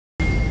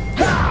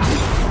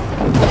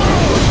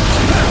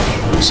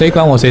谁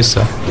管我谁死。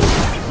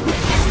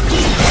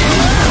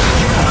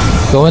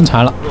格温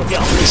残了，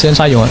先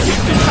杀永恩，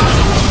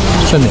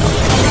顺秒。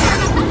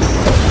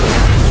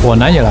火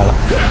男也来了，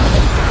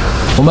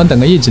我们等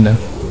个 E 技能。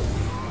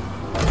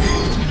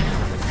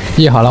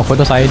E 好了，回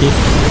头杀 AD，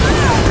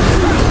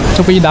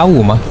 这不1打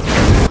5吗？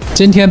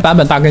今天版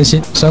本大更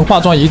新，神话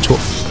装已出，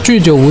巨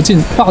久无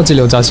尽暴击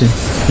流赵信，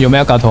有没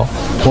有搞头？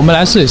我们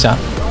来试一下。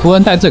符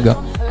文带这个，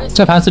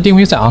这盘是定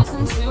位赛啊。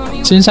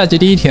新赛季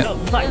第1天，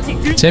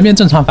前面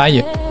正常反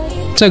野，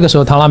这个时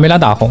候螳螂没来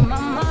打红，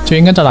就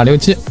应该找打6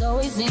技。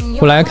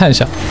我来看一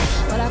下，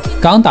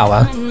刚打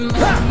完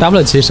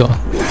W 起手，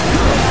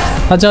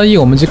他交 E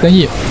我们就跟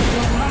E，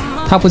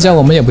 他不交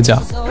我们也不交，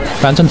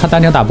反正他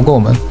单挑打不过我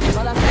们。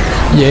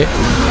也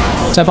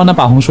再帮他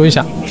把红输一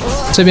下，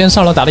这边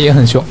上楼打的也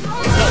很凶，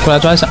过来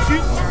抓一下，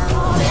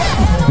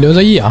留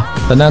着 E 啊，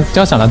等他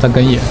交响了再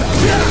跟 E。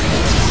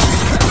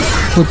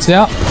不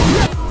交，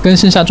更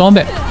新下装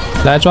备，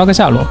来抓个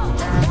下路。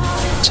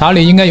查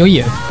理应该有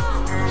野，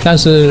但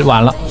是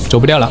晚了，走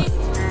不掉了。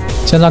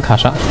先抓卡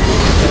莎，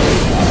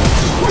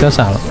交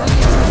闪了，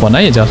火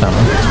男也交闪了，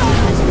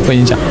不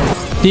影响。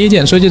第一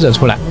件收集者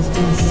出来，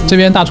这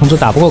边大虫子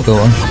打不过格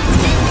温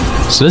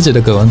，10级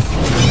的格温，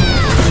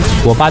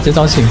我8级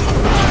赵信。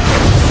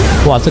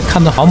哇，这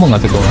看着好猛啊，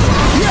这个。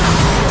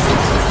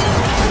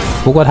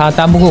不过他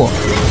单不过我，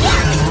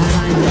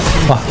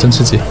哇，真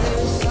刺激。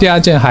第2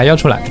件还要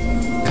出来，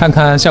看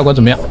看效果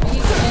怎么样。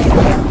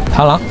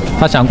螳螂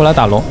他想过来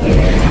打龙，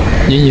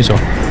阴一手，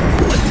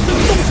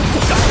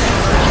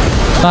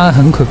当然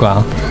很可观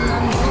啊。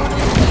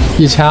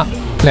1枪、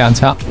2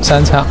枪、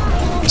3枪、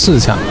4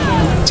枪，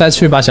再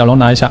去把小龙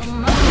拿一下。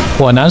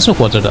火男是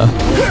活着的，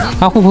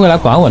他会不会来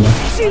管我呢？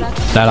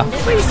来了，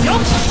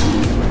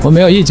我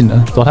没有 E 技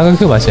能，躲他个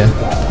Q 吧先，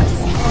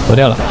躲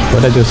掉了，回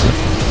来就是。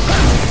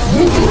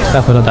再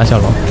回头打小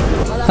龙，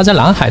他在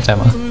蓝海在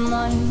吗？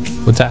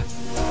不在，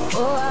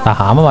打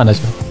蛤蟆吧那就。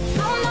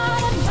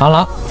螳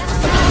螂，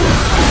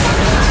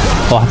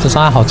哇，这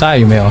伤害好炸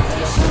有没有？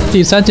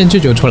第3件巨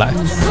久出来，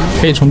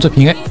可以重置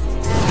平 A。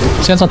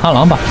先上螳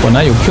螂吧，火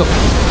男有 Q，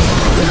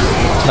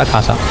 打卡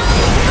莎，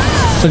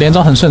这连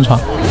招很顺畅，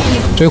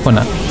追火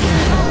男，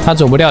他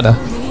走不掉的，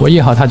我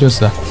E 好他就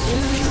死。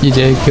1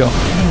接 AQ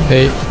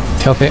A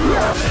跳飞，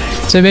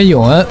这边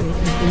永恩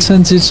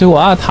趁机吃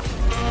我2塔，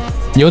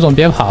有种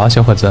别跑啊，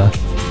小伙子，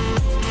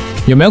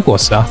有没有果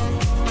实啊？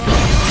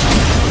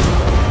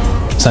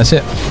闪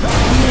现，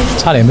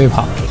差点被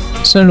跑。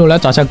深入来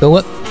找下格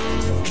温，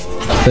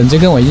等级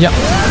跟我一样，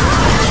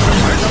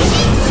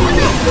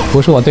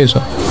不是我对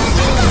手，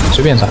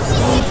随便杀。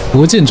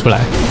无尽出来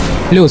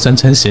，6神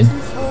成型，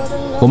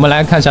我们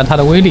来看一下他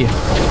的威力。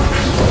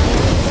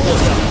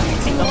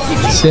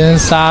先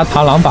杀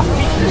螳螂吧，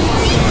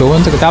格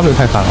温这个 W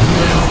太烦了，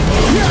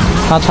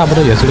他差不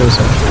多也是6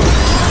神，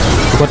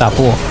不过打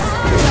不过。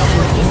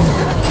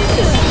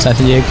闪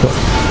现 EQ，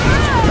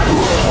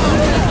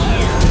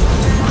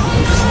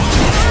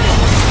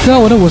 这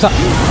我的5杀，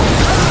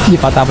一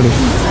发 W，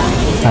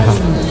 还好。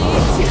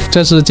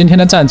这是今天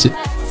的战绩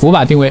，5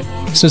把定位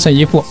，4胜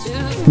1负。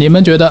你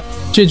们觉得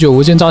巨久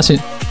无尽赵信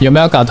有没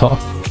有搞头？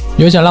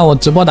有想让我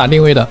直播打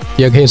定位的，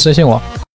也可以私信我。